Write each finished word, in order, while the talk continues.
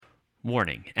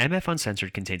Warning, MF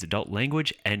Uncensored contains adult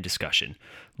language and discussion.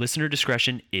 Listener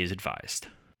discretion is advised.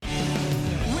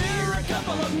 We're a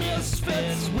couple of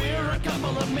misfits. We're a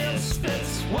couple of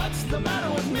misfits. What's the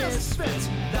matter with misfits?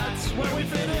 That's where we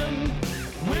fit in.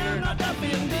 We're not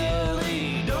Duffy and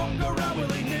Dilly. Don't go around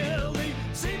willy-nilly.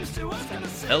 Seems to us kind of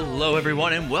silly. Hello,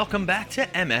 everyone, and welcome back to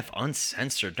MF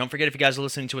Uncensored. Don't forget, if you guys are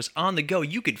listening to us on the go,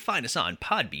 you can find us on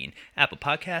Podbean, Apple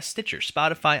Podcasts, Stitcher,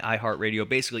 Spotify, iHeartRadio,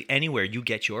 basically anywhere you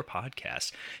get your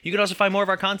podcasts. You can also find more of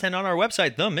our content on our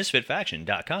website,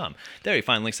 themisfitfaction.com. There you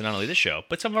find links to not only this show,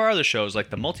 but some of our other shows like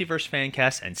the Multiverse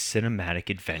Fancast and Cinematic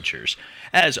Adventures.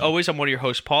 As always, I'm one of your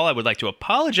hosts, Paul. I would like to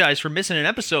apologize for missing an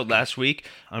episode last week.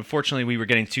 Unfortunately, we were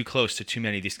getting too close to too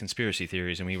many of these conspiracy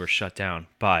theories, and we were shut down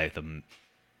by the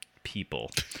people.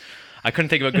 I couldn't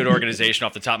think of a good organization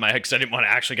off the top of my head because I didn't want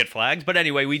to actually get flagged. But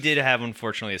anyway, we did have,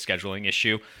 unfortunately, a scheduling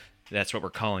issue. That's what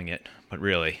we're calling it. But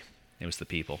really, it was the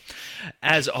people.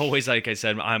 As always, like I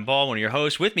said, I'm Paul, one of your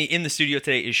hosts. With me in the studio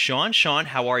today is Sean. Sean,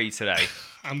 how are you today?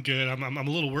 I'm good. I'm a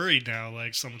little worried now.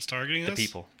 Like someone's targeting us. The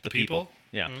people. The people?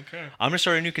 Yeah. Okay. I'm going to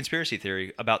start a new conspiracy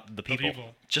theory about the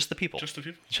people. Just the people. Just the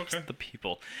people? Just Okay. the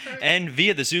people. And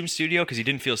via the Zoom studio, because he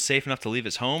didn't feel safe enough to leave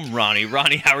his home, Ronnie.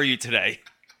 Ronnie, how are you today?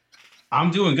 I'm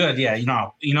doing good. Yeah, you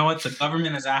know what? The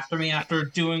government is after me after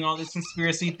doing all this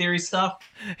conspiracy theory stuff.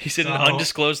 He's in an So-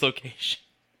 undisclosed location.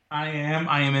 I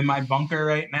am in my bunker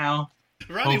right now.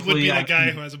 Ronnie would Hopefully be the I guy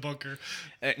can- who has a bunker.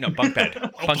 No, bunk bed.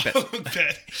 Bunk bed. Bunk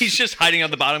bed. He's just hiding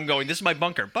on the bottom going, this is my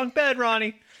bunker. Bunk bed,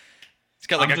 Ronnie. It's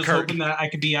got like I'm a just curtain. hoping that I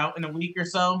could be out in a week or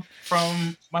so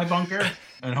from my bunker,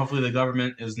 and hopefully the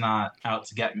government is not out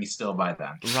to get me still by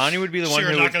then. Ronnie would be the one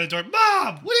Sure, who knock would... on the door.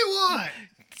 Mom, what do you want?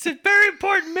 It's a very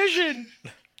important mission.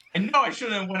 And no, I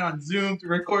shouldn't have went on Zoom to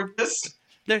record this.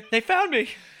 They found me.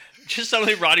 Just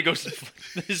suddenly Ronnie goes...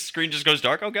 His screen just goes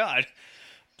dark. Oh, God.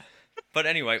 But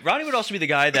anyway, Ronnie would also be the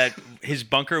guy that his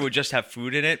bunker would just have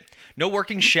food in it. No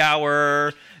working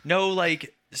shower. No,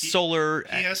 like, solar...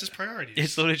 He has his priorities.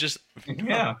 It's literally just...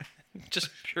 Yeah.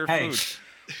 Just pure Hey.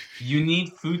 food. You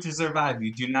need food to survive.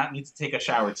 You do not need to take a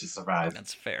shower to survive.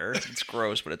 That's fair. It's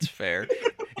gross, but it's fair.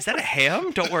 Is that a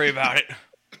ham? Don't worry about it.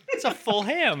 It's a full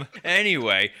ham.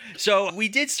 Anyway, so we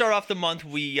did start off the month.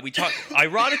 We talked,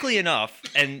 ironically enough,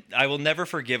 and I will never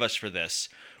forgive us for this,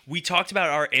 we talked about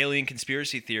our alien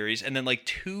conspiracy theories, and then like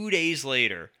 2 days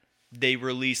later, they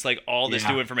released like all this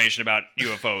Yeah. new information about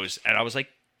UFOs, and I was like,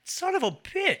 son of a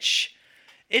bitch.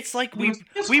 It's like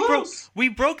It's close. we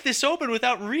broke this open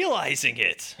without realizing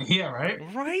it. Yeah, right?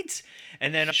 Right?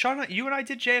 And then Sean, you and I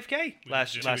did JFK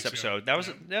last did 2 weeks episode. ago.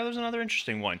 That was another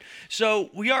interesting one. So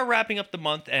we are wrapping up the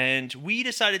month, and we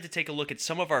decided to take a look at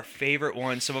some of our favorite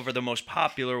ones, some of the most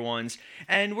popular ones,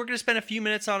 and we're going to spend a few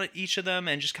minutes on each of them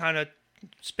and just kind of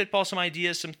spitball some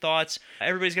ideas, some thoughts.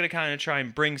 Everybody's going to kind of try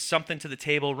and bring something to the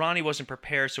table. Ronnie wasn't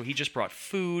prepared, so he just brought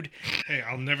food. Hey,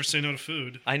 I'll never say no to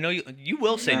food. I know you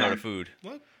will say no to food.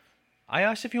 What? I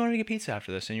asked if you wanted to get pizza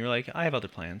after this, and you were like, I have other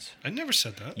plans. I never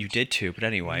said that. You did too, but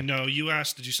anyway. No, you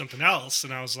asked to do something else,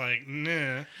 and I was like,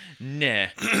 nah. Nah.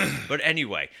 But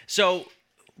anyway, so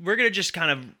we're going to just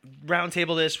kind of round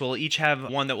table this. We'll each have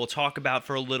one that we'll talk about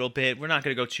for a little bit. We're not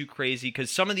going to go too crazy because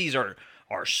some of these are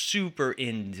super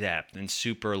in-depth and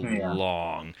super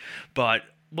long. But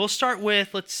we'll start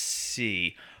with, let's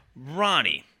see,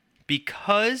 Ronnie,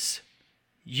 because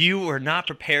you are not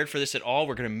prepared for this at all,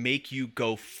 we're going to make you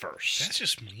go first. That's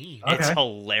just mean. Okay. It's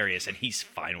hilarious, and he's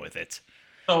fine with it.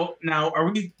 So now,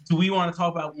 do we want to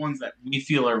talk about ones that we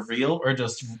feel are real, or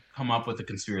just come up with a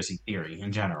conspiracy theory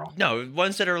in general? No,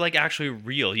 ones that are like actually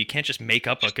real. You can't just make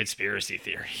up a conspiracy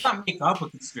theory. Not make up a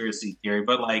conspiracy theory,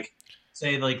 but like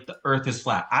say like the Earth is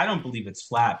flat. I don't believe it's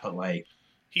flat, but like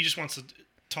He just wants to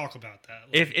talk about that.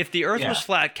 If the Earth Yeah. was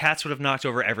flat, cats would have knocked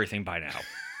over everything by now.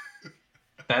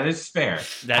 that is fair.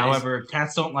 That However,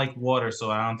 cats don't like water, so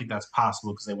I don't think that's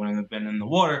possible because they wouldn't have been in the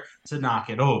water to knock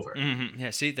it over. Yeah,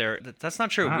 see, that's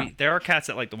not true. Ah. There are cats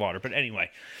that like the water, but anyway.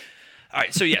 All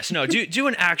right, so yes, no, do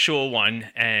an actual one,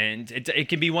 and it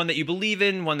can be one that you believe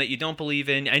in, one that you don't believe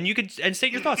in, and you could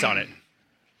state your thoughts on it.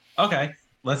 Okay,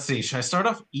 let's see. Should I start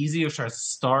off easy or should I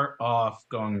start off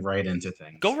going right into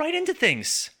things? Go right into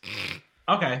things.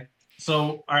 Okay.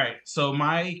 So, all right. So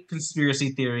my conspiracy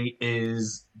theory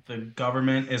is the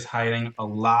government is hiding a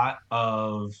lot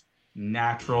of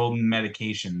natural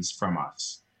medications from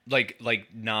us. Like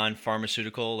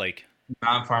non-pharmaceutical, like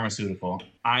Non-pharmaceutical.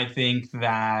 I think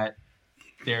that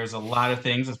there's a lot of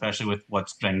things, especially with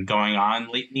what's been going on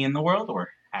lately in the world or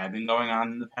have been going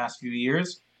on in the past few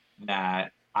years,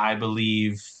 that I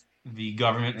believe the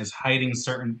government is hiding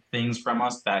certain things from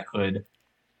us that could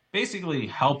basically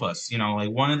help us. You know,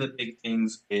 like one of the big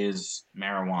things is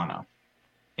marijuana.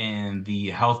 And and the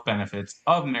health benefits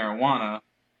of marijuana,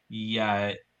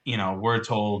 yet, we're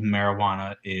told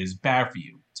marijuana is bad for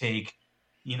you. Take,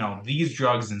 these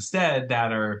drugs instead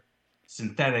that are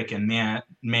synthetic and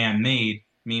man-made.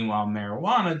 Meanwhile,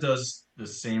 marijuana does the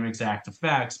same exact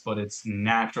effects, but it's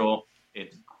natural.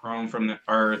 It's grown from the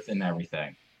earth and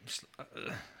everything.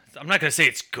 I'm not gonna say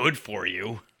it's good for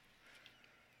you.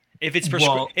 If it's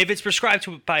Well, if it's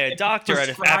prescribed by a doctor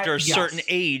after a certain yes.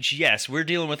 age, yes, we're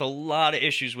dealing with a lot of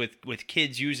issues with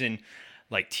kids using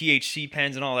like THC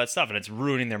pens and all that stuff, and it's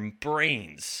ruining their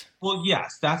brains. Well,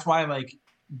 yes, that's why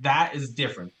that is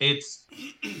different. It's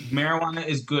marijuana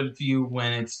is good for you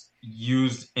when it's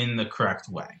used in the correct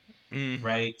way,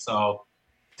 right? So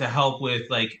to help with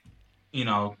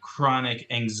chronic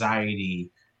anxiety,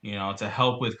 to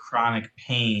help with chronic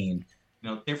pain,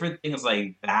 different things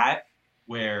like that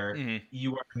where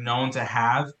you are known to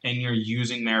have and you're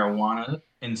using marijuana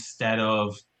instead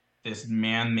of this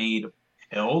man-made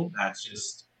pill that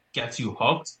just gets you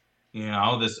hooked,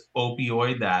 this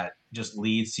opioid that just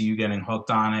leads to you getting hooked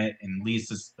on it and leads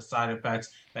to side effects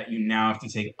that you now have to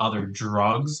take other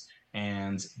drugs,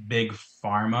 and big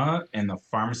pharma and the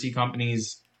pharmacy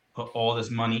companies put all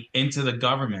this money into the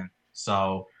government.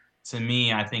 So to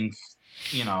me, I think,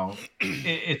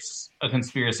 it's a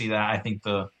conspiracy that I think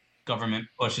the government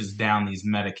pushes down these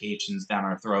medications down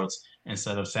our throats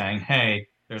instead of saying, hey,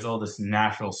 there's all this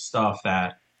natural stuff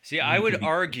that. See, I would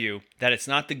argue that it's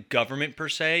not the government per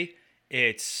se,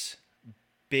 it's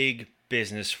big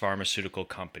business pharmaceutical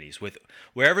companies. With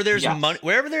wherever there's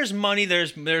money,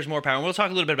 there's more power. And we'll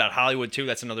talk a little bit about Hollywood too.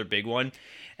 That's another big one.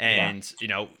 And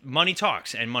money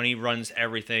talks, and money runs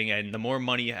everything. And the more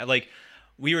money, like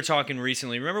we were talking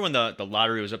recently, remember when the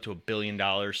lottery was up to $1 billion?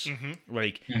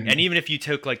 And even if you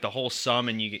took like the whole sum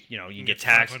and you get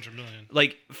taxed, 500 million.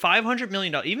 like $500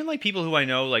 million, even like people who I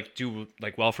know like do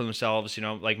like well for themselves,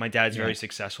 like my dad's very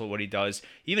successful at what he does.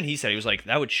 Even he said, he was like,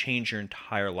 that would change your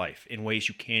entire life in ways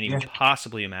you can't even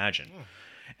possibly imagine.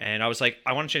 And I was like,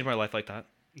 I want to change my life like that.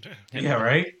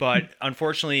 Right. But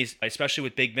unfortunately, especially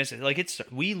with big business, like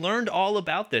we learned all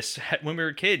about this when we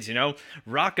were kids,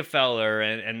 Rockefeller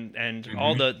and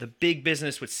all the big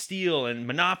business with steel and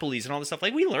monopolies and all this stuff.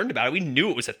 Like we learned about it. We knew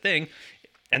it was a thing.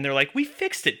 And they're like, we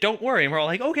fixed it. Don't worry. And we're all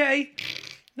like, okay,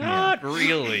 not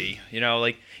really.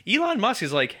 Like Elon Musk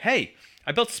is like, hey,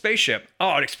 I built a spaceship.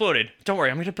 Oh, it exploded. Don't worry.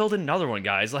 I'm going to build another one,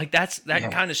 guys. Like that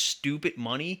kind of stupid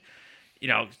money.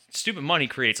 Stupid money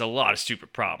creates a lot of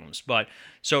stupid problems. But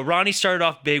so Ronnie started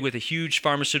off big with a huge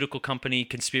pharmaceutical company,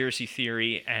 conspiracy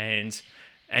theory, and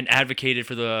advocated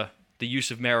for the use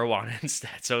of marijuana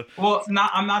instead. So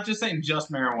I'm not just saying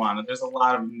just marijuana. There's a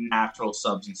lot of natural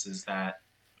substances that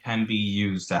can be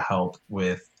used to help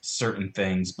with certain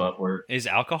things, but is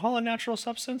alcohol a natural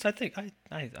substance? I think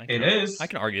it is. I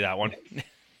can argue that one.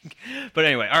 But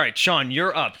anyway, all right, Sean,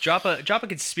 you're up. Drop a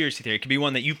conspiracy theory. It could be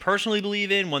one that you personally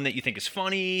believe in, one that you think is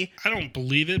funny. I don't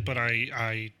believe it, but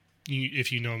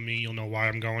if you know me, you'll know why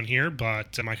I'm going here.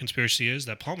 But my conspiracy is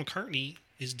that Paul McCartney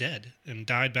is dead and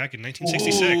died back in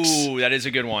 1966. Ooh, that is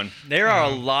a good one. There are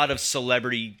a lot of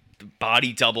celebrity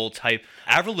body double type.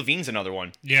 Avril Lavigne's another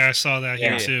one. Yeah, I saw that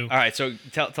here too. All right, so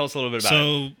tell us a little bit about it.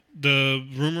 So the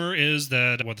rumor is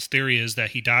the theory is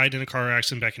that he died in a car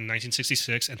accident back in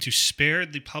 1966, and to spare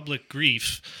the public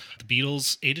grief, the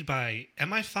Beatles, aided by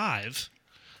MI5,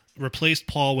 replaced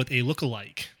Paul with a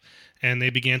lookalike. And they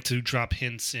began to drop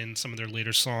hints in some of their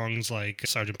later songs like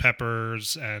Sgt.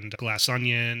 Pepper's and Glass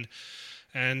Onion.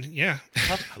 And yeah.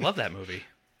 I love that movie.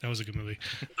 That was a good movie.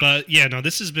 But yeah, no,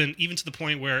 this has been even to the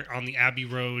point where on the Abbey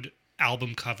Road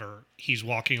album cover, he's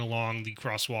walking along the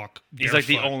crosswalk barefoot. He's like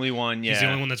the only one, He's the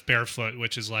only one that's barefoot,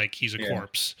 which is like he's a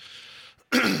corpse.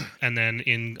 And then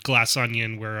in Glass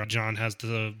Onion, where John has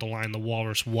the line, "The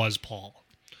walrus was Paul."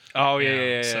 Oh,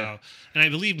 yeah. So, and I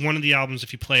believe one of the albums,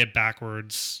 if you play it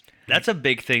backwards... That's a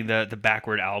big thing, the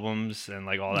backward albums and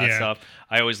like all that stuff.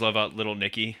 I always love Little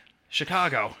Nicky.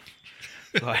 Chicago.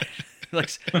 But...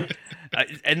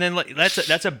 and then like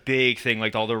that's a big thing,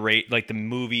 like all the like the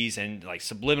movies and like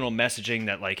subliminal messaging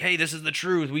that like, hey, this is the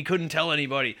truth, we couldn't tell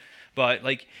anybody. But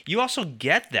like you also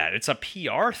get that it's a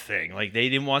PR thing. Like they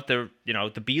didn't want the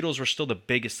Beatles were still the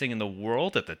biggest thing in the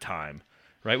world at the time,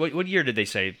 right? What year did they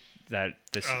say that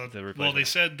this well, they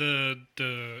said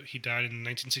he died in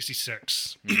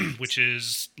 1966, which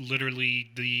is literally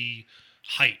the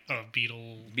height of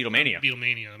Beatlemania.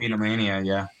 Beatlemania,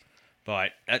 yeah.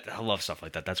 But I love stuff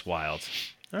like that. That's wild.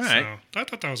 All right. So I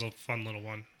thought that was a fun little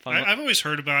one. I've always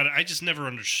heard about it. I just never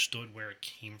understood where it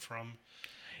came from.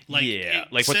 Like,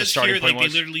 like what the starting point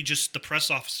was. They literally just, the press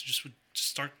office just would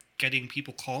start getting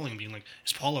people calling, being like,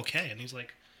 "Is Paul okay?" And he's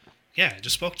like, Yeah, I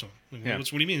just spoke to him. Yeah. What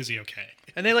do you mean, is he okay?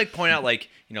 And they like point out like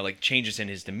changes in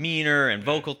his demeanor and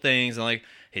vocal things, and like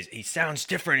he sounds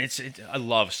different. I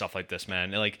love stuff like this,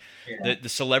 man. Like the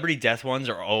celebrity death ones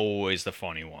are always the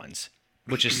funny ones,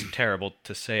 which is terrible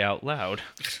to say out loud.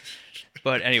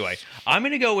 But anyway, I'm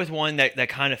gonna go with one that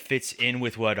kind of fits in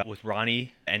with what with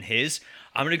Ronnie and his.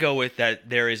 I'm gonna go with that.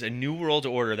 There is a new world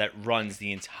order that runs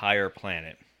the entire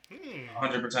planet.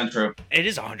 100% true. It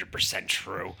is 100%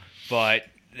 true, but.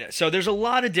 So there's a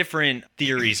lot of different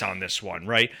theories on this one,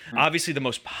 right? Obviously, the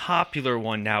most popular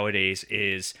one nowadays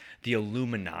is the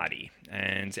Illuminati,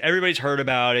 and everybody's heard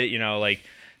about it. Like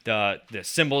the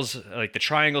symbols, like the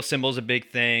triangle symbol is a big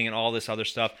thing, and all this other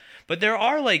stuff. But there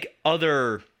are like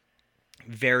other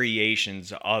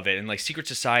variations of it, and like secret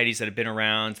societies that have been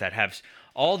around that have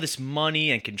all this money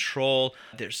and control.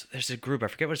 There's a group, I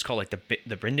forget what it's called, like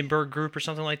the Brandenburg group or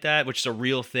something like that, which is a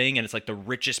real thing, and it's like the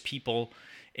richest people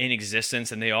in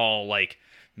existence, and they all like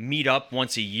meet up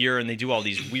once a year, and they do all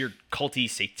these weird culty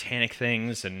satanic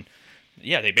things, and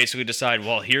yeah, they basically decide,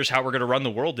 well, here's how we're going to run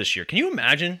the world this year. Can you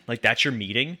imagine? Like, that's your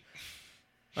meeting.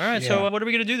 All right, so what are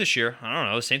we going to do this year? I don't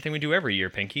know, the same thing we do every year,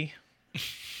 Pinky.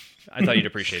 I thought you'd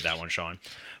appreciate that one, Sean.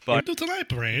 But Do tonight,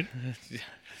 parade.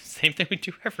 same thing we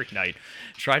do every night.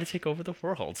 Try to take over the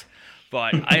world.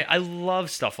 But I love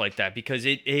stuff like that because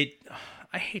it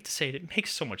I hate to say it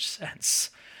makes so much sense.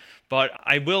 But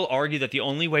I will argue that the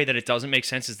only way that it doesn't make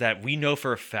sense is that we know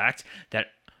for a fact that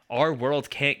our world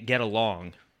can't get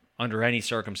along under any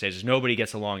circumstances. Nobody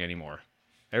gets along anymore.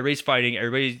 Everybody's fighting.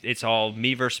 It's all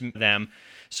me versus them.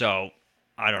 So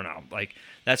I don't know. Like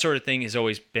that sort of thing has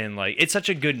always been like, it's such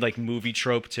a good like movie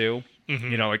trope too.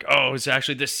 Mm-hmm. Like, oh, it's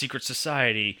actually this secret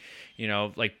society.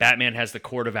 Like Batman has the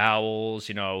Court of Owls.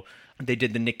 They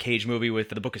did the Nick Cage movie with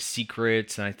the Book of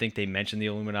Secrets, and I think they mentioned the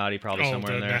Illuminati probably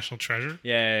somewhere in there. National Treasure?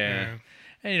 Yeah.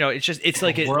 And it's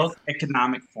like World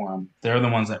Economic Forum. They're the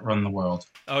ones that run the world.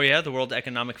 Oh yeah, the World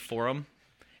Economic Forum.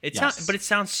 But it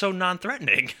sounds so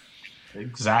non-threatening.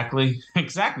 Exactly.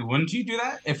 Wouldn't you do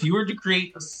that? If you were to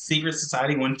create a secret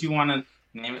society, wouldn't you want to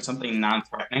name it something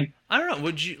non-threatening? I don't know.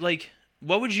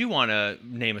 What would you want to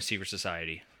name a secret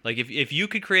society? Like if you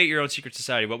could create your own secret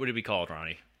society, what would it be called,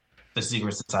 Ronnie? The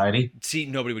secret society. See,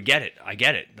 nobody would get it. I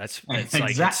get it. That's exactly,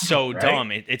 like it's so right?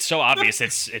 dumb. It's so obvious.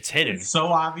 It's hidden. It's so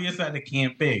obvious that it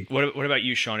can't be. What about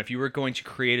you, Sean? If you were going to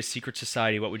create a secret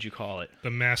society, what would you call it? The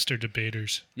Master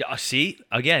Debaters. Yeah. See,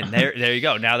 again, there you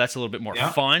go. Now that's a little bit more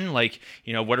fun. Like,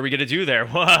 what are we gonna do there?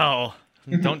 Well,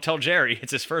 don't tell Jerry.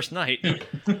 It's his first night.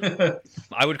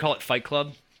 I would call it Fight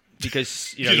Club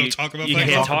because you don't talk about. You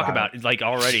can't talk about it. Like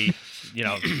already, you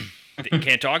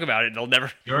can't talk about it.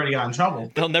 You already got in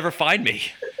trouble. They'll never find me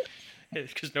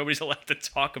because nobody's allowed to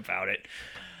talk about it.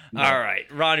 No. All right,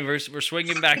 Ronnie, we're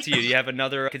swinging back to you. Do you have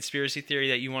another conspiracy theory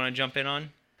that you want to jump in on?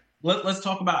 Let's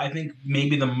talk about, I think,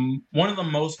 maybe one of the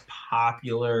most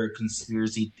popular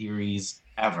conspiracy theories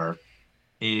ever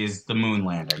is the moon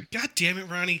landing. God damn it,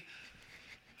 Ronnie.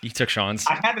 You took Sean's.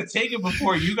 I had to take it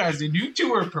before you guys did. You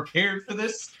two were prepared for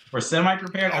this? Or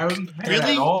semi-prepared? I wasn't prepared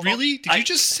at all. Really? Did you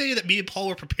just say that me and Paul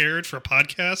were prepared for a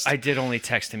podcast? I did only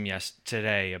text him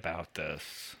today about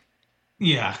this.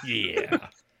 Yeah. Yeah.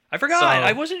 I forgot.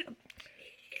 I wasn't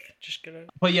just gonna...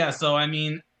 But yeah, so I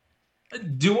mean,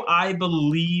 do I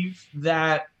believe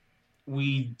that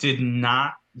we did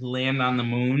not land on the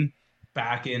moon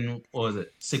back in, what was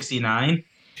it, 69?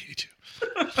 Me too.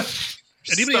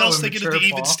 Anybody else thinking of the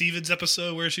Even Stevens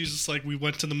episode where she's just like, we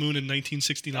went to the moon in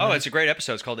 1969? Oh, it's a great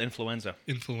episode. It's called Influenza.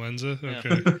 Influenza?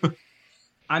 Okay. Yeah.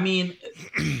 I mean,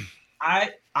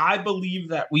 I believe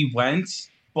that we went,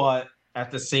 but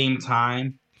at the same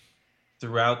time,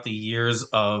 throughout the years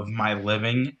of my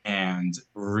living and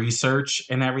research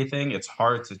and everything, it's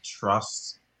hard to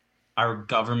trust our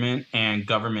government and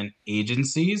government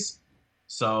agencies.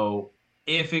 So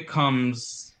if it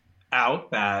comes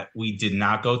out that we did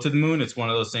not go to the moon, it's one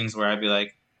of those things where I'd be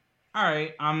like, all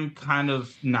right, I'm kind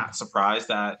of not surprised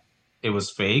that it was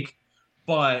fake,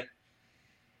 but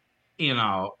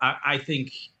I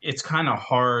think it's kind of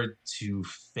hard to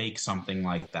fake something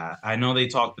like that. I know they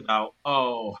talked about,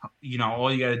 all you got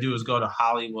to do is go to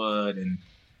Hollywood and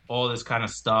all this kind of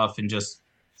stuff and just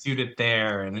shoot it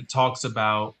there. And it talks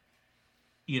about,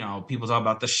 people talk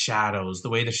about the shadows, the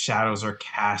way the shadows are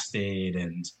casted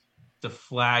and the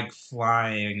flag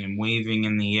flying and waving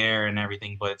in the air and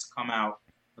everything, but it's come out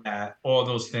that all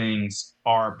those things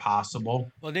are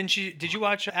possible. Well, did you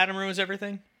watch Adam Ruins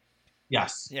Everything?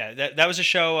 Yes. Yeah, that was a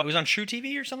show. It was on True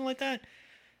TV or something like that.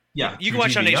 Yeah, you can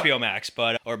watch it on HBO Max,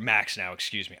 or Max now.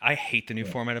 Excuse me. I hate the new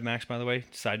format of Max. By the way,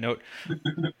 side note.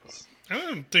 I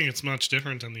don't think it's much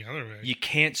different than the other way. You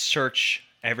can't search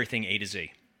everything A to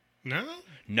Z. No?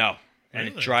 No. And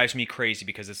it Really? drives me crazy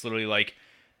because it's literally like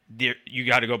you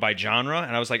got to go by genre.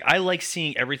 And I was like, I like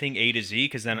seeing everything A to Z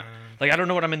because then like I don't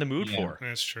know what I'm in the mood for.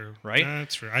 That's true. Right?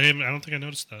 That's true. I don't think I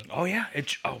noticed that. Oh yeah.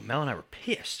 Mel and I were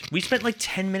pissed. We spent like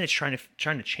 10 minutes trying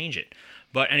to change it.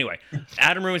 But anyway,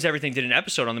 Adam Ruins Everything did an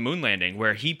episode on the moon landing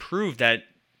where he proved that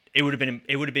it would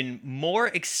have been more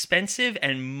expensive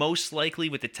and most likely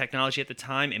with the technology at the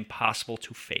time impossible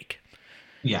to fake.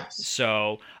 Yes.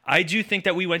 So I do think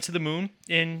that we went to the moon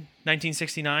in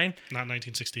 1969, Not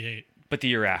 1968. but the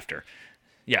year after.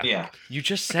 Yeah. Yeah. You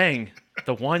just sang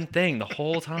the one thing the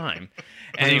whole time.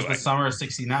 And it was Anyway, the summer of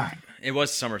 '69. it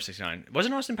was summer of 69.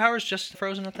 Wasn't Austin Powers just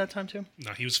frozen at that time too?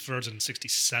 No, he was frozen in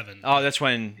 67. Oh, that's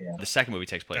when Yeah. the second movie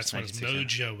takes place. That's when his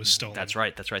 1969. mojo was stolen. That's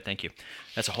right. Thank you.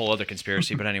 That's a whole other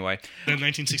conspiracy. But anyway, Then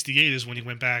 1968 is when he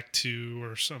went back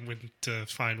to went to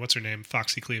find what's her name,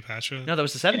 Foxy Cleopatra. no, that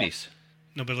was the 70s.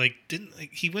 No, but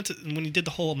he went to when he did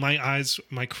the whole my eyes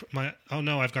my oh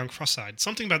no I've gone cross-eyed,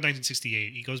 something about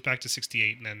 1968. He goes back to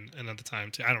 68 and then another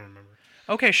time too. I don't remember.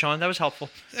 Okay, Sean, that was helpful.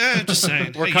 I'm just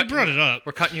saying. Hey, you brought it up.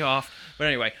 We're cutting you off. But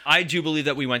anyway, I do believe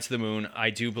that we went to the moon. I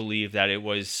do believe that it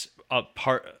was a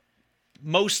part,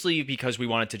 mostly because we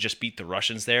wanted to just beat the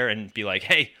Russians there and be like,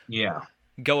 hey, Yeah.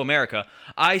 go America.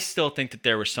 I still think that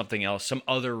there was something else, some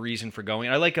other reason for going.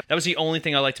 That was the only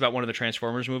thing I liked about one of the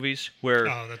Transformers movies where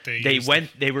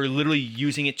that they were literally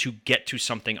using it to get to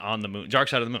something on the moon, Dark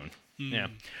Side of the Moon. Yeah.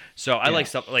 So I like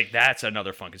stuff like that's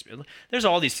another fun conspiracy. There's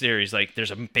all these theories like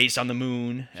there's a base on the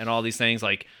moon and all these things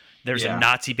like there's a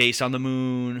Nazi base on the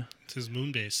moon. It's his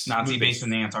moon base. Nazi base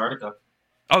in the Antarctica.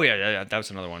 Oh yeah. That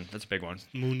was another one. That's a big one.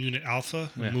 Moon Unit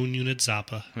Alpha, Moon Unit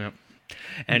Zappa. Yeah.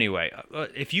 Anyway,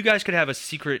 if you guys could have a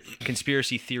secret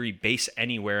conspiracy theory base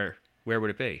anywhere, where would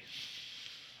it be?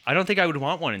 I don't think I would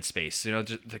want one in space. You know,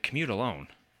 the commute alone.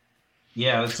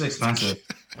 Yeah, it's expensive.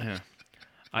 Yeah.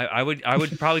 I would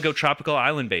probably go tropical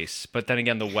island base, but then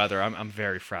again, the weather. I'm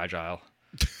very fragile.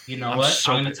 You know I'm what?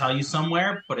 so- I'm going to tell you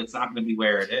somewhere, but it's not going to be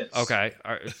where it is. Okay.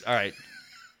 All right.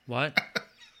 What?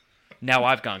 Now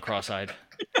I've gone cross-eyed.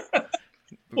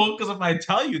 Well, because if I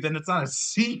tell you, then it's not a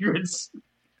secret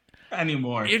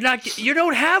anymore. You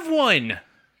don't have one.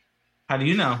 How do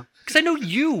you know? Because I know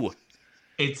you.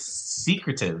 It's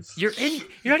secretive. You're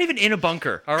not even in a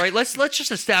bunker. All right. Let's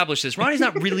just establish this. Ronnie's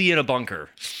not really in a bunker.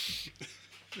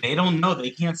 They don't know. They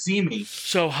can't see me.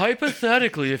 So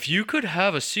hypothetically, if you could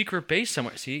have a secret base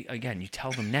somewhere, see, again, you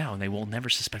tell them now, and they will never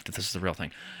suspect that this is the real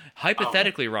thing.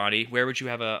 Hypothetically, Ronnie, where would you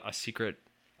have a secret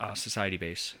society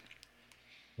base?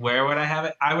 Where would I have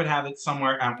it? I would have it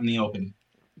somewhere out in the open.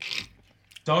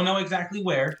 Don't know exactly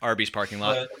where. Arby's parking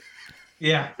lot. But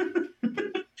yeah.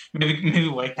 maybe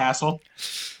White Castle.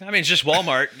 I mean, it's just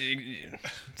Walmart.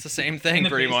 It's the same thing, In the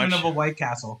pretty basement much. of a White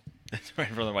Castle. It's right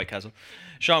in front of the White Castle.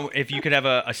 Sean, if you could have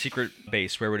a secret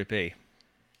base, where would it be?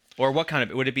 Or what kind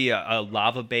of? Would it be a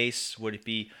lava base? Would it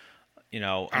be,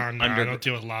 No, I don't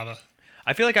deal with lava.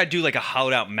 I feel like I'd do like a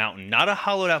hollowed out mountain, not a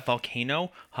hollowed out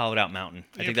volcano, hollowed out mountain.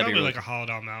 I think that'd probably be really like a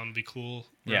hollowed out mountain would be cool.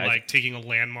 Or Yeah, like taking a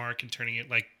landmark and turning it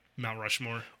like Mount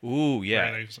Rushmore. Ooh, yeah.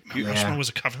 Right? Mount Rushmore was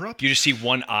a cover up. You just see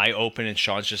one eye open and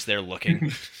Sean's just there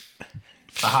looking.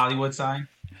 The Hollywood sign.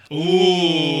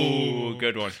 Ooh,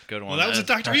 good one. Well, that was a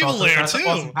Dr. That's Evil also, lair that's an too.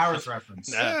 Austin Powers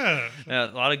reference. Yeah.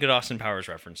 Yeah, a lot of good Austin Powers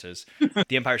references.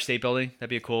 The Empire State Building, that'd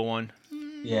be a cool one.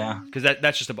 Yeah. Because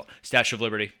that's just a Statue of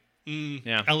Liberty.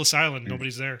 Yeah. Ellis Island,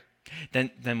 nobody's there.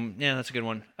 Then yeah, that's a good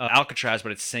one. Alcatraz,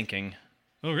 but it's sinking.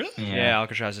 Oh, really? Yeah,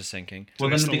 Alcatraz is sinking. Well,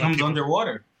 then it still let becomes people-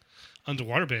 underwater.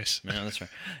 Underwater base. Yeah, that's right.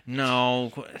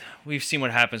 No, we've seen what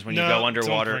happens when you No, go don't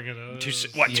underwater. bring it up. Too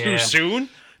Yeah. soon?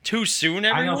 Too soon, I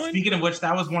everyone? know. Speaking of which,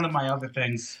 that was one of my other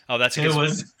things. Oh, that's It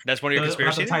was that's one of your about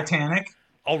conspiracies? the Titanic.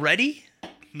 Already?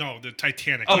 No, the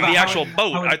Titanic. Oh, About the how actual it-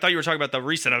 boat. how it- I thought you were talking about the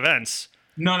recent events.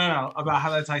 No. About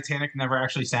how the Titanic never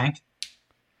actually sank.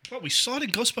 Well, we saw it in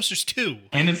Ghostbusters 2.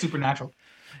 And in Supernatural.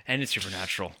 And it's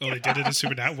supernatural. Oh, they did it in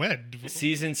Supernatural. When?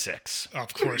 Season 6. Oh,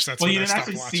 of course, that's Well, when you I didn't stopped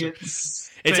actually watching. see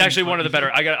it. It's actually one of the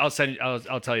better. I'll tell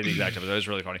you the exact episode. It was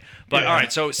really funny. But Yeah. all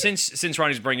right, so since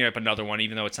Ronnie's bringing up another one,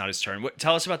 even though it's not his turn,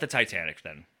 tell us about the Titanic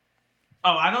then.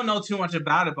 Oh, I don't know too much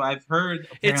about it, but I've heard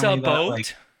It's a apparently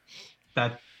boat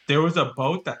that there was a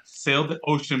boat that sailed the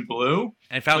ocean blue.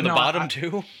 and found But the no, bottom I-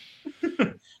 too.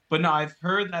 But no, I've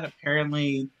heard that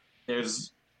apparently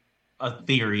there's a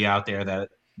theory out there that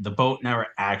the boat never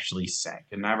actually sank.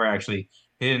 It never actually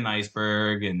hit an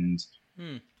iceberg, and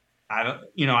I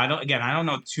don't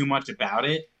know too much about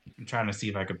it. I'm trying to see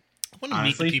if I could. I want to meet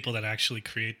Honestly- the people that actually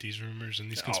create these rumors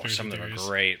and these Oh, conspiracy some of them are theories.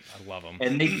 great. I love them.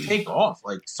 And they take off.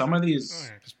 Like some of these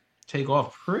Oh, yeah, 'cause take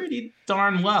off pretty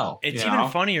darn well. It's even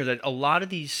funnier that a lot of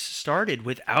these started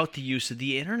without the use of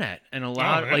the internet, and a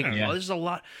lot there's a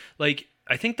lot like.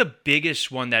 I think the biggest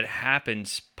one that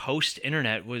happens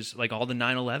post-internet was like all the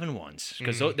 9/11 ones,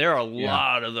 because there are a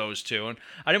lot of those too. And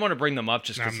I didn't want to bring them up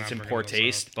just because it's in poor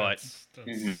taste, but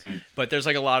there's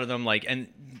like a lot of them. Like, and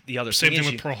the other same thing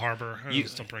with Pearl Harbor.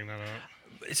 Just don't bring that up.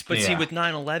 See, with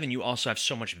 9/11, you also have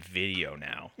so much video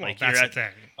now. Well, like that's the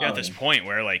thing. You're at this point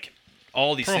where like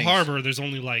all these Pearl things. Harbor, there's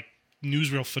only like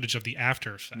newsreel footage of the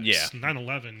after effects. Yeah.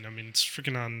 9/11, I mean, it's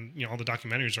freaking on. All the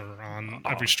documentaries are on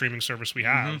every streaming service we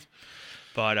have.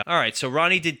 But all right, so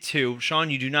Ronnie did 2. Sean,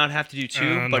 you do not have to do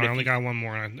 2. But I only got one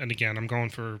more, and again, I'm going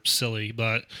for silly.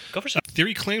 But go for some.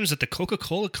 Theory claims that the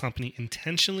Coca-Cola company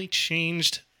intentionally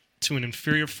changed to an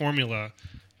inferior formula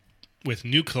with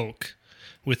New Coke,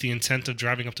 with the intent of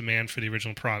driving up demand for the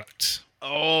original product.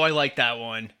 Oh, I like that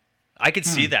one. I could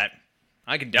see that.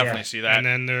 I can definitely see that. And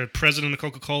then the president of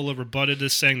Coca-Cola rebutted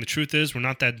this, saying the truth is we're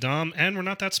not that dumb and we're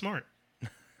not that smart.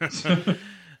 So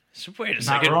wait a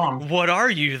second. Wrong. What are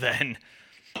you then?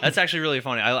 That's actually really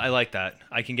funny. I like that.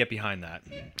 I can get behind that.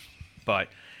 But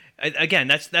again,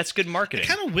 that's good marketing.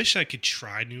 I kind of wish I could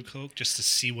try New Coke just to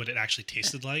see what it actually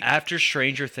tasted like. After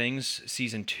Stranger Things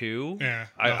season 2,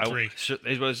 3.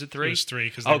 Was it 3? It was 3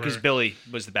 because Billy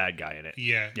was the bad guy in it.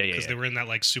 Yeah. Because they were in that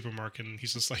like supermarket, and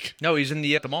he's just like. No, he's in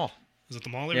the mall. Is it the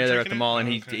mall? They're at the mall,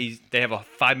 and they have a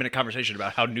 5-minute conversation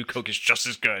about how New Coke is just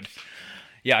as good.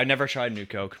 Yeah, I never tried New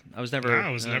Coke. I was never. No,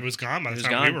 it was gone by the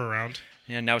time we were around.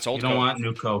 Yeah, now it's old. You don't want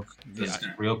New Coke. This is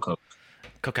real Coke.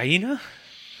 Cocaina?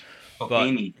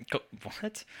 Cocaine.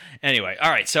 What? Anyway,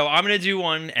 all right. So I'm going to do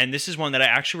one, and this is one that I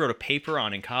actually wrote a paper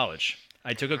on in college.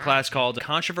 I took a class called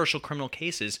Controversial Criminal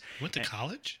Cases. Went to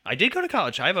college? I did go to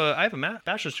college. I have a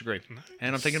bachelor's degree,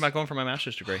 and I'm thinking about going for my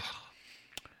master's degree.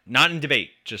 Not in debate,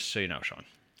 just so you know, Sean.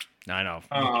 I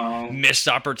know. Missed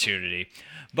opportunity.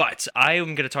 But I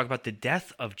am going to talk about the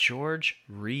death of George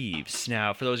Reeves.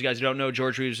 Now, for those of you guys who don't know,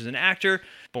 George Reeves was an actor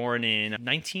born in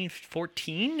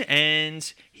 1914,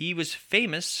 and he was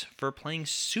famous for playing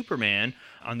Superman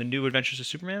on the New Adventures of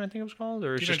Superman, I think it was called.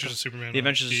 Or The Adventures of Superman. The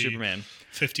Adventures of Superman.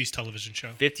 50s television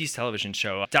show. 50s television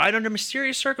show. Died under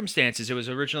mysterious circumstances. It was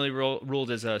originally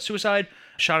ruled as a suicide.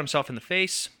 Shot himself in the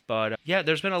face. But yeah,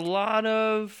 there's been a lot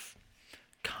of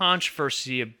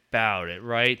controversy about it,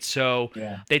 right? So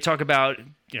they talk about,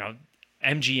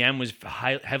 MGM was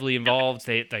heavily involved.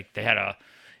 They had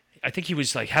I think he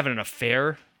was like having an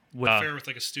affair with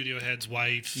like a studio head's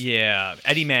wife. Yeah,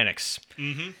 Eddie Mannix.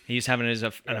 Mm-hmm. He's having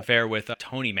an affair with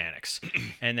Tony Mannix.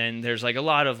 And then there's like a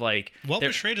lot of like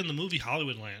portrayed in the movie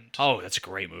Hollywoodland. Oh, that's a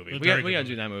great movie. We got to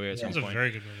do that movie at some point. It's a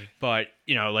very good movie. But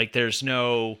like there was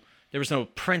no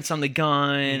prints on the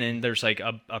gun, and there's like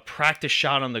a practice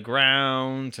shot on the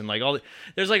ground, and like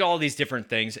there's like all these different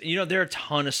things. There are a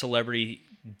ton of celebrity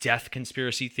death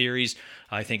conspiracy theories.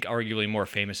 I think arguably more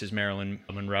famous is Marilyn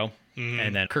Monroe. Mm-hmm.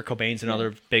 And then Kurt Cobain's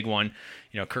another big one.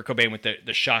 Kurt Cobain with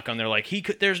the shotgun. They're like,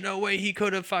 there's no way he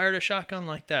could have fired a shotgun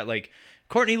like that. Like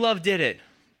Courtney Love did it,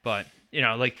 but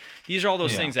like these are all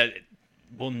those things that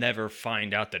we'll never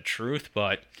find out the truth.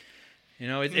 But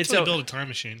it's build a time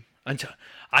machine. All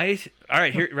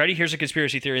right, here, ready? Here's a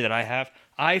conspiracy theory that I have.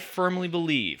 I firmly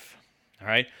believe, all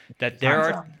right, that there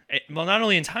are, well, not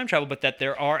only in time travel, but that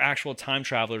there are actual time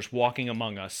travelers walking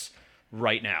among us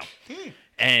right now.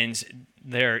 And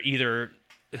they're either,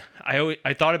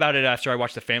 I thought about it after I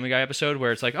watched the Family Guy episode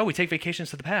where it's like, oh, we take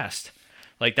vacations to the past.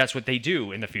 Like, that's what they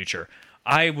do in the future.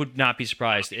 I would not be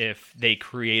surprised if they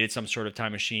created some sort of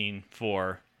time machine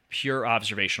for pure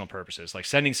observational purposes, like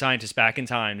sending scientists back in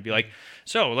time to be like,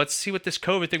 so let's see what this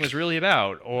COVID thing was really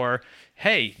about. Or,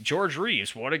 hey, George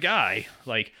Reeves, what a guy.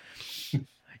 Like,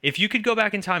 if you could go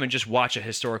back in time and just watch a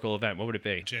historical event, what would it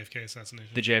be? JFK assassination.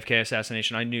 The JFK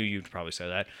assassination. I knew you'd probably say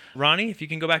that. Ronnie, if you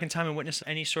can go back in time and witness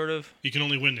any sort of... You can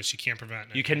only witness. You can't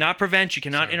prevent. You cannot prevent. You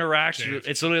cannot interact.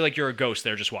 It's literally like you're a ghost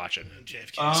there just watching.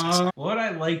 JFK what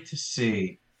I'd like to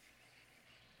see...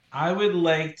 I would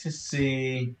like to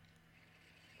see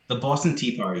the Boston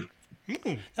Tea Party.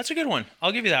 Ooh, that's a good one.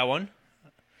 I'll give you that one.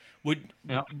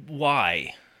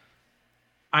 Why?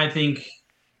 I think...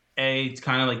 it's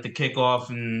kind of like the kickoff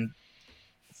and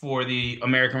for the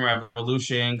American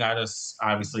Revolution, got us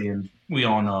obviously, and we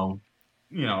all know,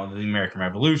 the American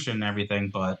Revolution and everything,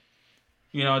 but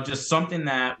just something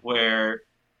that where,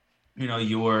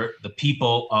 you're the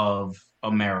people of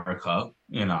America,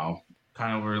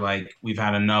 kind of were like, we've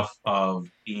had enough of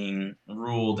being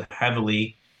ruled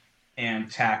heavily and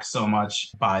taxed so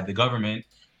much by the government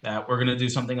that we're going to do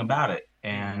something about it.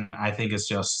 And I think it's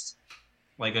just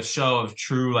like a show of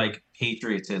true like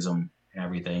patriotism and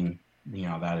everything,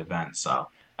 that event. So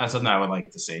That's something I would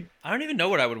like to see. I don't even know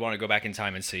what I would want to go back in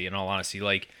time and see, in all honesty.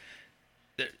 Like,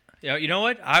 you know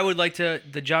what? I would like the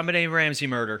John Benet Ramsey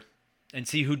murder and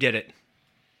see who did it.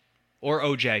 Or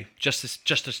OJ, just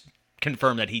to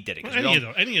confirm that he did it.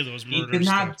 Well, any of those murders. He did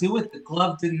not do it. The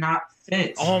glove did not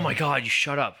fit. Oh my God! You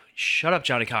shut up! Shut up,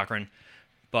 Johnny Cochran.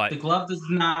 But the glove does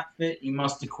not fit. You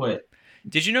must have quit.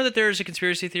 Did you know that there's a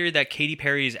conspiracy theory that Katy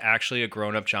Perry is actually a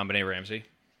grown-up John Benet Ramsey?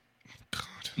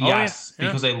 God. Yes, yeah.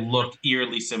 because they look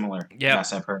eerily similar. Yep.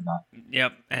 Yes, I've heard that.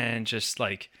 Yep, and just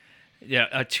like, yeah,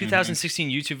 a 2016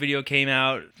 YouTube video came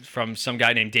out from some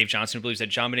guy named Dave Johnson who believes that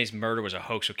John Benet's murder was a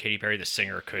hoax so Katy Perry, the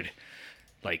singer, could,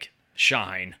 like,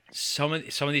 shine. Some of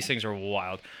these things are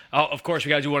wild. Oh, of course, we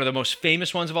got to do one of the most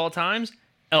famous ones of all times.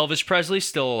 Elvis Presley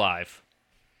still alive.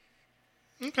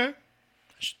 Okay.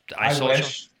 I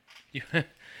wish.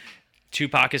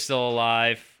 Tupac is still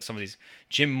alive. Some of these.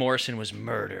 Jim Morrison was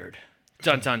murdered.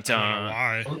 Dun dun dun.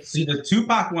 I don't know why. See, the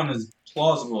Tupac one is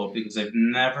plausible because they've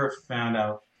never found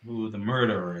out who the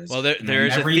murderer is. Well, there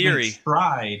is a theory. Even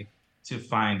tried to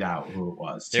find out who it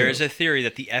was. There is a theory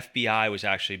that the FBI was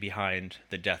actually behind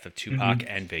the death of Tupac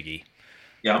and Biggie.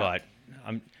 Yeah. But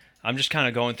I'm just kind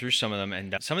of going through some of them,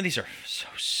 and some of these are so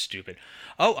stupid.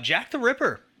 Oh, Jack the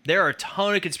Ripper. There are a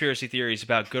ton of conspiracy theories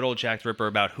about good old Jack the Ripper,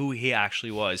 about who he actually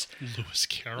was. Lewis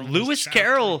Carroll. Lewis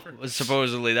Carroll was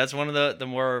supposedly. That's one of the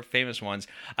more famous ones.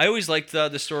 I always liked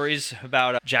the stories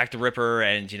about Jack the Ripper,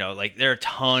 and, you know, like, there are a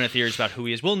ton of theories about who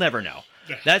he is. We'll never know.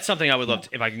 That's something I would love to,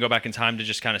 if I can go back in time to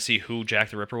just kind of see who Jack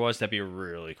the Ripper was. That'd be a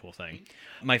really cool thing.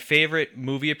 My favorite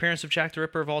movie appearance of Jack the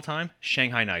Ripper of all time,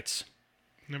 Shanghai Nights.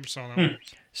 Never saw that one.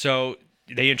 So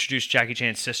they introduced Jackie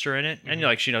Chan's sister in it, and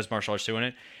like, she knows martial arts too in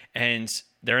it, and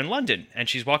they're in London, and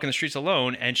she's walking the streets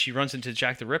alone, and she runs into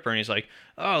Jack the Ripper, and he's like,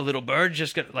 "Oh, little bird,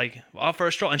 just got like off for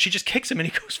a stroll," and she just kicks him, and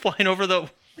he goes flying over the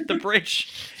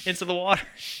bridge into the water.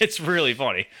 It's really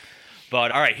funny.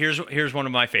 But all right, here's one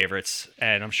of my favorites,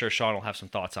 and I'm sure Sean will have some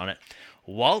thoughts on it.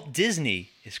 Walt Disney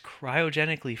is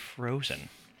cryogenically frozen.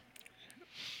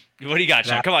 What do you got,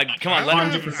 Sean? Come on.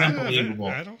 100% believable.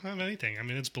 I don't have anything. I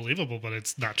mean, it's believable, but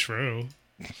it's not true.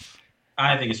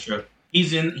 I think it's true. He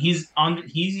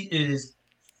is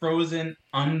frozen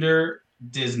under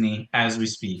Disney as we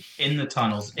speak, in the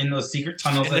tunnels, in those secret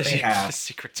tunnels that they have. The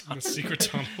secret tunnels. The secret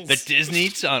tunnels. The Disney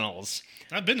tunnels.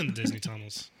 I've been in the Disney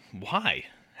tunnels. Why?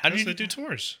 How did They do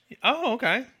tours? Oh,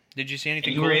 okay. Did you see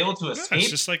anything? You were able to escape? It's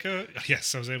just like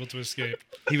yes, I was able to escape.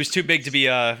 He was too big to be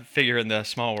a figure in the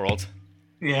small world.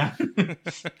 Yeah.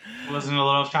 Wasn't a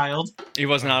little child. He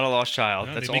was not a lost child.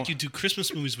 No, That's they all. make you do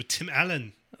Christmas movies with Tim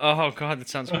Allen. Oh God, that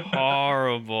sounds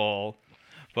horrible.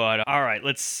 But all right,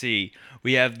 let's see.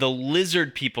 We have the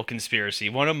lizard people conspiracy,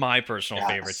 one of my personal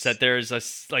favorites. That there's a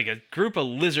group of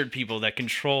lizard people that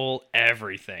control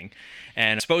everything,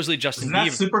 and supposedly Justin Bieber.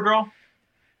 Wasn't that Supergirl?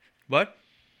 What?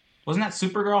 Wasn't that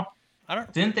Supergirl? I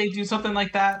don't. Didn't they do something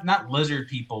like that? Not lizard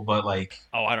people, but like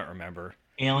Oh, I don't remember.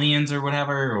 aliens or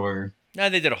whatever. Or No,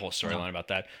 they did a whole storyline about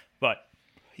that. But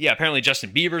yeah, apparently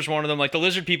Justin Bieber's one of them. Like, the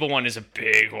lizard people one is a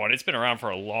big one. It's been around for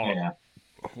a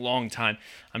long time.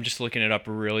 I'm just looking it up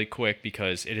really quick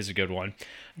because it is a good one.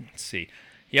 Let's see.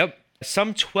 Yep.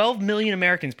 Some 12 million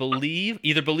Americans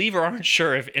either believe or aren't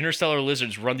sure if interstellar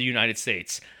lizards run the United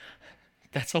States.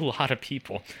 That's a lot of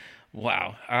people.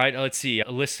 Wow. All right, let's see. A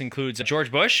list includes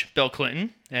George Bush, Bill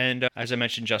Clinton, and as I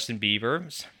mentioned, Justin Bieber.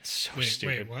 So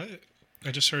stupid. Wait, what?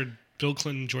 I just heard Bill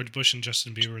Clinton, George Bush, and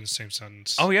Justin Bieber in the same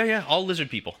sentence. Oh, yeah. All lizard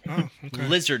people. Oh, okay.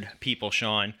 Lizard people,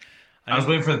 Sean. I was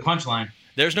waiting for the punchline.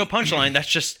 There's no punchline. That's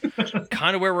just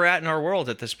kind of where we're at in our world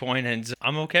at this point, and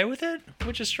I'm okay with it,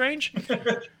 which is strange.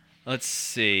 Let's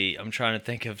see. I'm trying to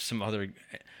think of some other.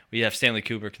 We have Stanley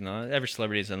Kubrick, and every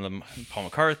celebrity is in them. Paul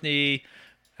McCartney,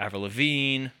 Avril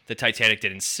Lavigne. The Titanic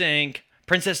didn't sink.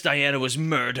 Princess Diana was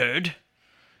murdered.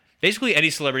 Basically, any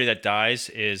celebrity that dies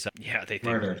is they think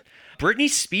Murdered. Britney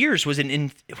Spears was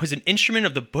an instrument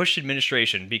of the Bush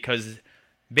administration because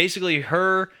basically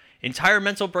her entire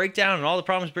mental breakdown and all the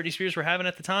problems Britney Spears were having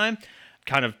at the time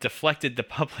kind of deflected the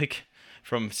public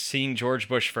from seeing George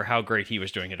Bush for how great he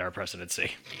was doing at our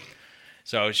presidency.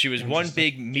 So she was one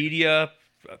big media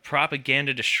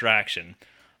propaganda distraction.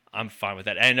 I'm fine with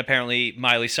that. And apparently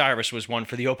Miley Cyrus was one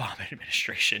for the Obama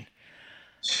administration.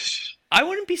 I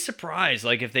wouldn't be surprised,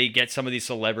 like, if they get some of these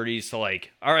celebrities to,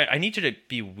 like, all right, I need you to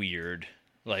be weird,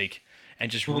 like, and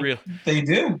just real. They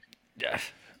do. Yeah,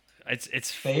 it's.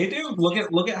 They do. Look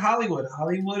at Hollywood.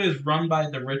 Hollywood is run by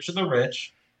the rich of the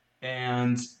rich,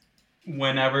 and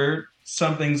whenever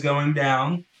something's going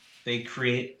down, they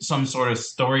create some sort of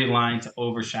storyline to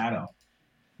overshadow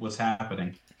what's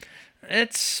happening.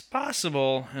 It's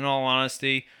possible, in all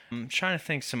honesty. I'm trying to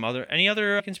think any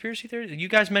other conspiracy theories? You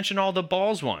guys mentioned all the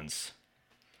balls ones.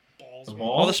 Balls. The All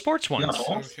the balls? sports Yeah, ones.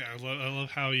 balls. Okay, I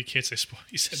love how you can't say sport.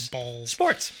 You said balls.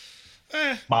 Sports.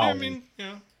 I Balls. mean,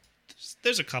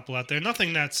 there's a couple out there.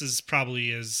 Nothing that's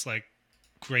probably as like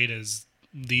great as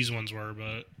these ones were,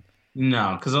 but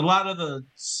No, because a lot of the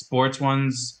sports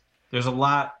ones, there's a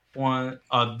lot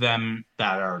of them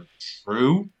that are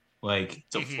true, like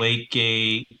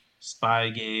Deflategate,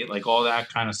 Spygate, like all that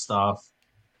kind of stuff.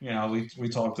 We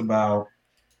talked about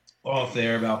off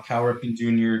there about Cal Ripken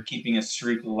Jr. keeping a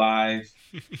streak alive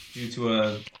due to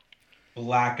a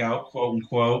blackout, quote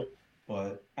unquote.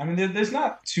 But I mean, there's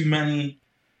not too many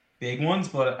big ones,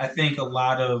 but I think a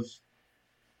lot of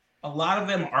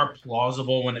them are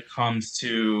plausible when it comes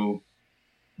to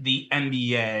the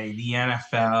NBA, the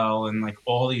NFL, and like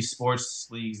all these sports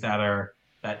leagues that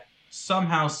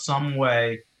somehow, some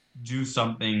way do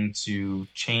something to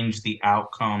change the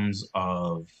outcomes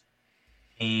of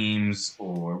games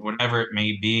or whatever it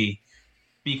may be.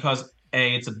 Because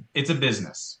it's a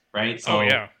business, right? Oh, So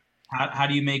yeah. how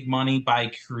do you make money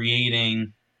by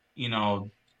creating, you know,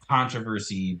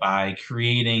 controversy, by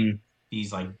creating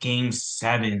these like game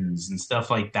sevens and stuff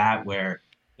like that where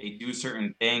they do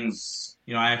certain things.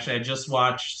 I just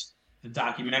watched the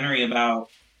documentary about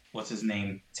what's his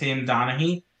name? Tim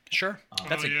Donaghy. Sure.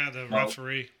 That's the well,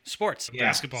 referee. sports. Yeah.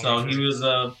 Basketball So referee. he was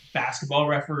a basketball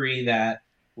referee that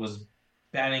was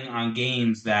betting on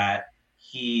games that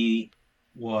he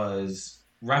was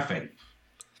reffing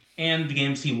and the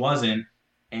games he wasn't,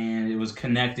 and it was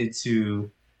connected to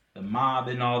the mob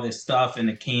and all this stuff, and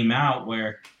it came out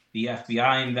where the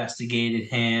FBI investigated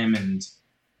him, and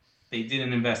they did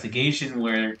an investigation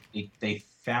where they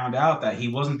found out that he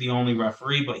wasn't the only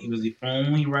referee, but he was the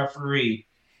only referee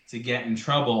to get in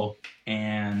trouble,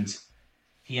 and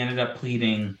he ended up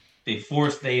pleading.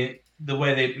 The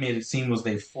way they made it seem was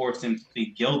they forced him to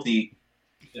plead guilty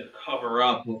to cover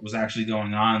up what was actually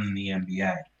going on in the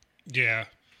NBA. Yeah.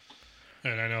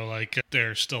 And I know, like,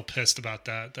 they're still pissed about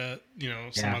that. That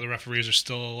some other referees are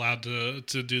still allowed to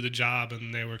do the job,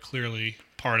 and they were clearly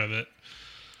part of it.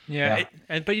 Yeah,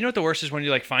 but you know what the worst is when you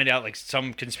like find out like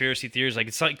some conspiracy theories, like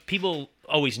it's like people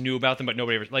always knew about them, but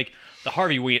nobody ever like the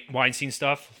Harvey Weinstein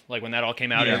stuff. Like when that all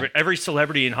came out, every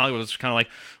celebrity in Hollywood was kind of like,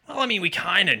 well, I mean, we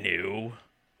kind of knew,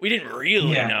 we didn't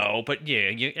really know, but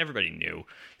everybody knew.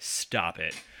 Stop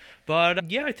it.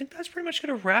 But yeah, I think that's pretty much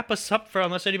gonna wrap us up for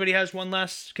unless anybody has one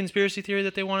last conspiracy theory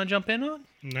that they want to jump in on.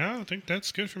 No, I think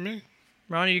that's good for me.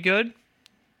 Ronnie, you good?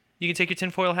 You can take your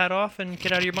tinfoil hat off and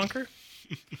get out of your bunker.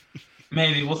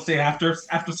 Maybe we'll see. After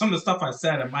some of the stuff I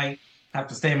said, I might have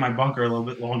to stay in my bunker a little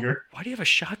bit longer. Why do you have a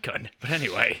shotgun? But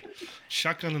anyway,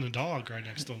 shotgun and a dog right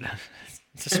next to him.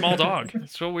 It's a small dog.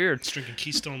 It's so weird. It's drinking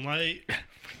Keystone Light.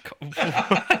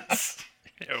 What?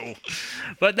 Ew.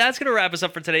 But that's going to wrap us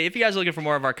up for today. If you guys are looking for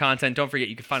more of our content, don't forget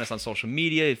you can find us on social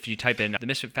media. If you type in the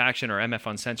Misfit Faction or MF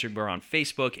Uncensored, we're on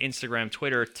Facebook, Instagram,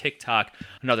 Twitter, TikTok.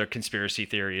 Another conspiracy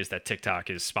theory is that TikTok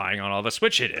is spying on all of us,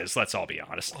 which it is. Let's all be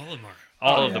honest. All of them are.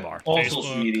 All of them are. All Facebook,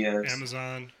 social medias.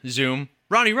 Amazon. Zoom.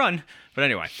 Ronnie, run. But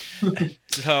anyway.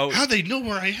 So how they know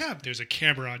where I am? There's a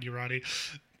camera on you, Ronnie.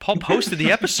 Paul posted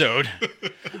the episode.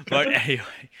 But anyway.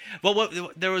 Well,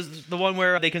 there was the one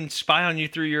where they can spy on you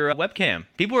through your webcam.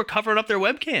 People were covering up their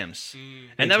webcams.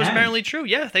 And that was apparently true.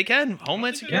 Yeah, they can.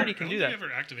 Homeland Security can do that. I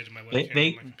never activated my webcam on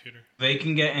my computer. They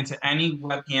can get into any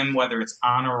webcam, whether it's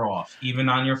on or off, even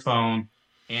on your phone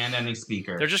and any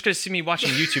speaker. They're just going to see me watching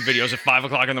YouTube videos at 5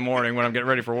 o'clock in the morning when I'm getting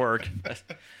ready for work.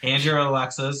 And your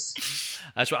Alexas.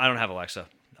 That's why I don't have Alexa.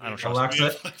 I don't trust Alexa. We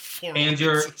have like 4 And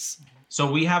your Alexas.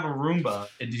 So we have a Roomba.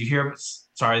 Did you hear?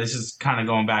 Sorry, this is kind of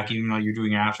going back, even though you're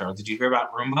doing your outro. Did you hear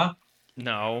about Roomba?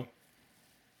 No.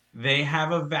 They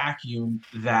have a vacuum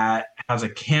that has a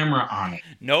camera on it.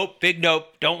 Nope. Big nope.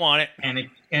 Don't want it.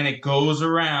 And it goes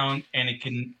around, and it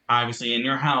can obviously in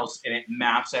your house, and it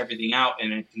maps everything out,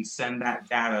 and it can send that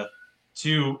data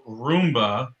to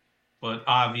Roomba, but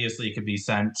obviously it could be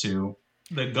sent to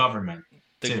the government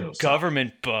too.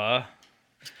 Government Roomba.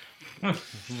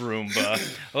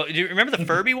 Well, do you remember the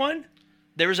Furby one?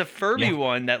 There was a Furby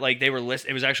one that like they were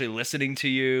it was actually listening to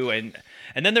you, and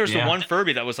then there was the one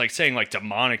Furby that was like saying like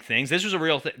demonic things. This was a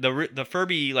real thing. The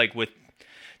Furby like with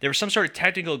there was some sort of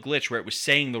technical glitch where it was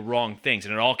saying the wrong things,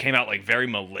 and it all came out like very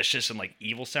malicious and like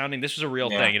evil sounding. This was a real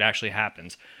thing. It actually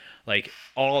happens. Like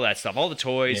all that stuff, all the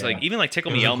toys, like even like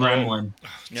Tickle Me Elmo. Gremlin.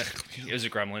 Yeah, it was a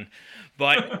gremlin.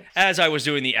 But as I was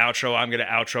doing the outro, I'm going to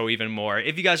outro even more.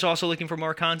 If you guys are also looking for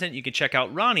more content, you can check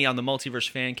out Ronnie on the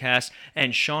Multiverse Fancast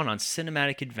and Sean on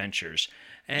Cinematic Adventures.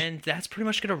 And that's pretty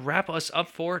much going to wrap us up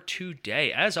for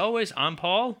today. As always, I'm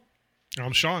Paul.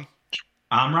 I'm Sean.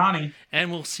 I'm Ronnie.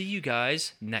 And we'll see you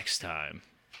guys next time.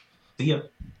 See ya.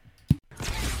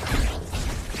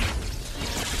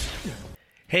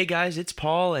 Hey guys, it's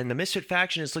Paul, and the Misfit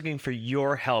Faction is looking for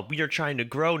your help. We are trying to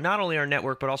grow not only our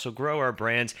network, but also grow our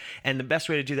brands, and the best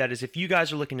way to do that is if you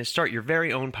guys are looking to start your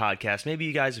very own podcast. Maybe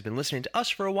you guys have been listening to us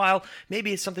for a while,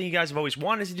 maybe it's something you guys have always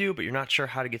wanted to do, but you're not sure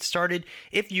how to get started.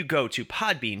 If you go to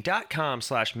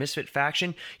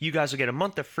podbean.com/misfitfaction, you guys will get a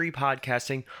month of free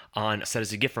podcasting set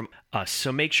as a gift from us.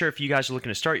 So make sure if you guys are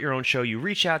looking to start your own show, you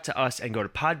reach out to us and go to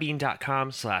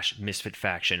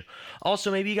podbean.com/misfitfaction.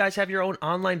 Also, maybe you guys have your own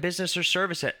online business or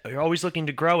service that you're always looking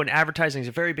to grow, and advertising is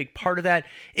a very big part of that.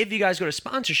 If you guys go to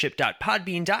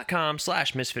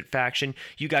sponsorship.podbean.com/misfitfaction,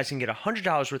 you guys can get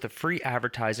 $100 worth of free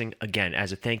advertising, again,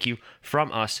 as a thank you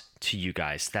from us to you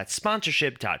guys. That's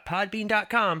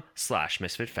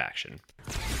sponsorship.podbean.com/misfitfaction.